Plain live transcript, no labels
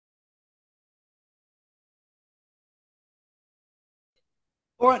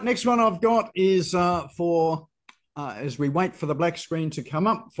All right, next one I've got is as we wait for the black screen to come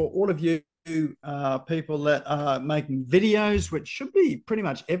up, for all of you people that are making videos, which should be pretty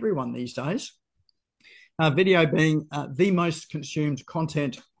much everyone these days. Video being the most consumed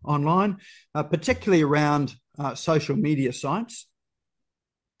content online, particularly around social media sites.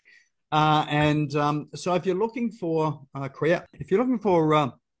 So if you're looking for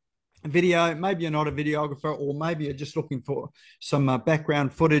video, maybe you're not a videographer, or maybe you're just looking for some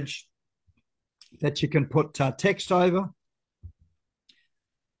background footage that you can put text over,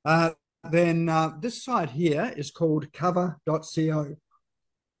 then this site here is called coverr.co.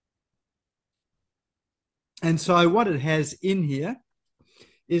 And so what it has in here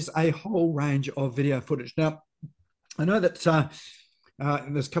is a whole range of video footage. Now, I know that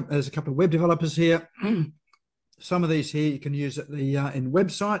there's a couple of web developers here. Some of these here you can use in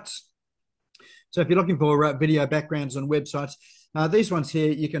websites. So if you're looking for video backgrounds on websites, these ones here,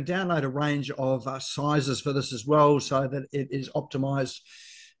 you can download a range of sizes for this as well, so that it is optimized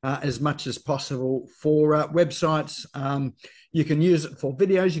as much as possible for websites. You can use it for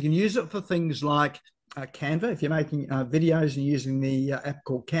videos. You can use it for things like Canva. If you're making videos and using the app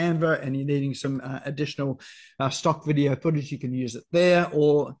called Canva and you're needing some additional stock video footage, you can use it there.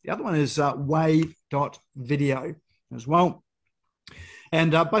 Or the other one is wave.video as well.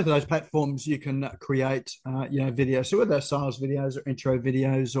 And both of those platforms, you can create, videos. So whether they're sales videos or intro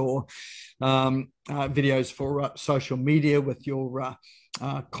videos or videos for social media with your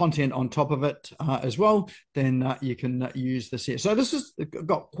content on top of it as well, then you can use this here. So this has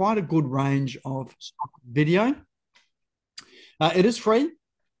got quite a good range of video. It is free.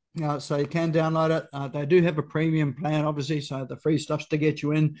 So you can download it. They do have a premium plan, obviously. So the free stuff's to get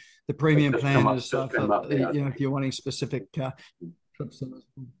you in. The premium plan is for if you're wanting specific clips.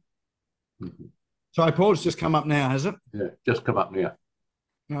 Sorry, Paul, it's just come up now, has it? Yeah, just come up now.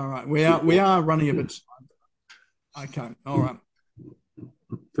 All right, we are running a bit. Okay, all right.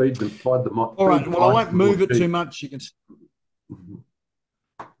 Feed them. All right. Well, I won't move it too much. You can.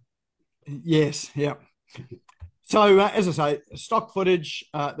 Yes. Yeah. So as I say, stock footage.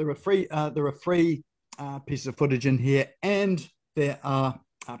 There are free pieces of footage in here, and there are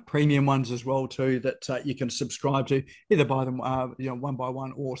premium ones as well too that you can subscribe to. Either buy them, one by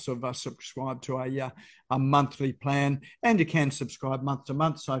one, or sort of subscribe to a monthly plan, and you can subscribe month to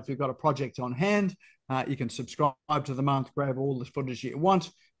month. So if you've got a project on hand, you can subscribe to the month, grab all the footage you want,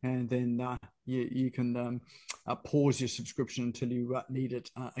 and then you can pause your subscription until you need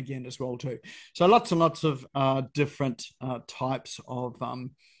it again as well too. So lots and lots of different types of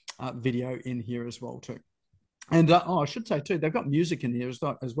video in here as well too. And I should say too, they've got music in here as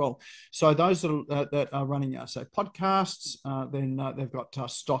well. So those that are running, say, podcasts, then they've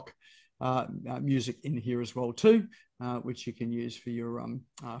got stock music in here as well too, which you can use for your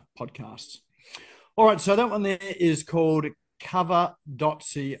podcasts. All right, so that one there is called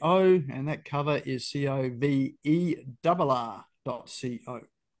coverr.co, and that cover is coverr.co.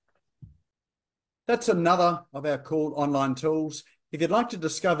 That's another of our cool online tools. If you'd like to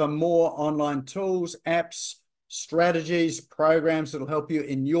discover more online tools, apps, strategies, programs that'll help you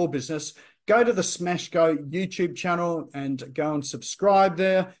in your business, go to the SmashGo YouTube channel and go and subscribe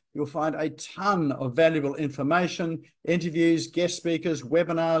there. You'll find a ton of valuable information, interviews, guest speakers,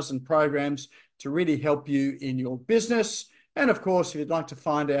 webinars, and programs to really help you in your business. And of course, if you'd like to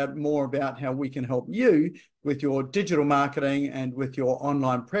find out more about how we can help you with your digital marketing and with your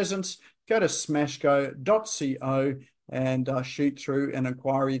online presence, go to smashgo.co and shoot through an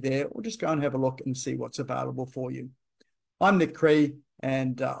inquiry there, or just go and have a look and see what's available for you. I'm Nick Cree,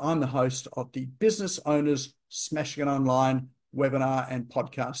 and I'm the host of the Business Owners Smashing It Online webinar and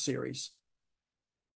podcast series.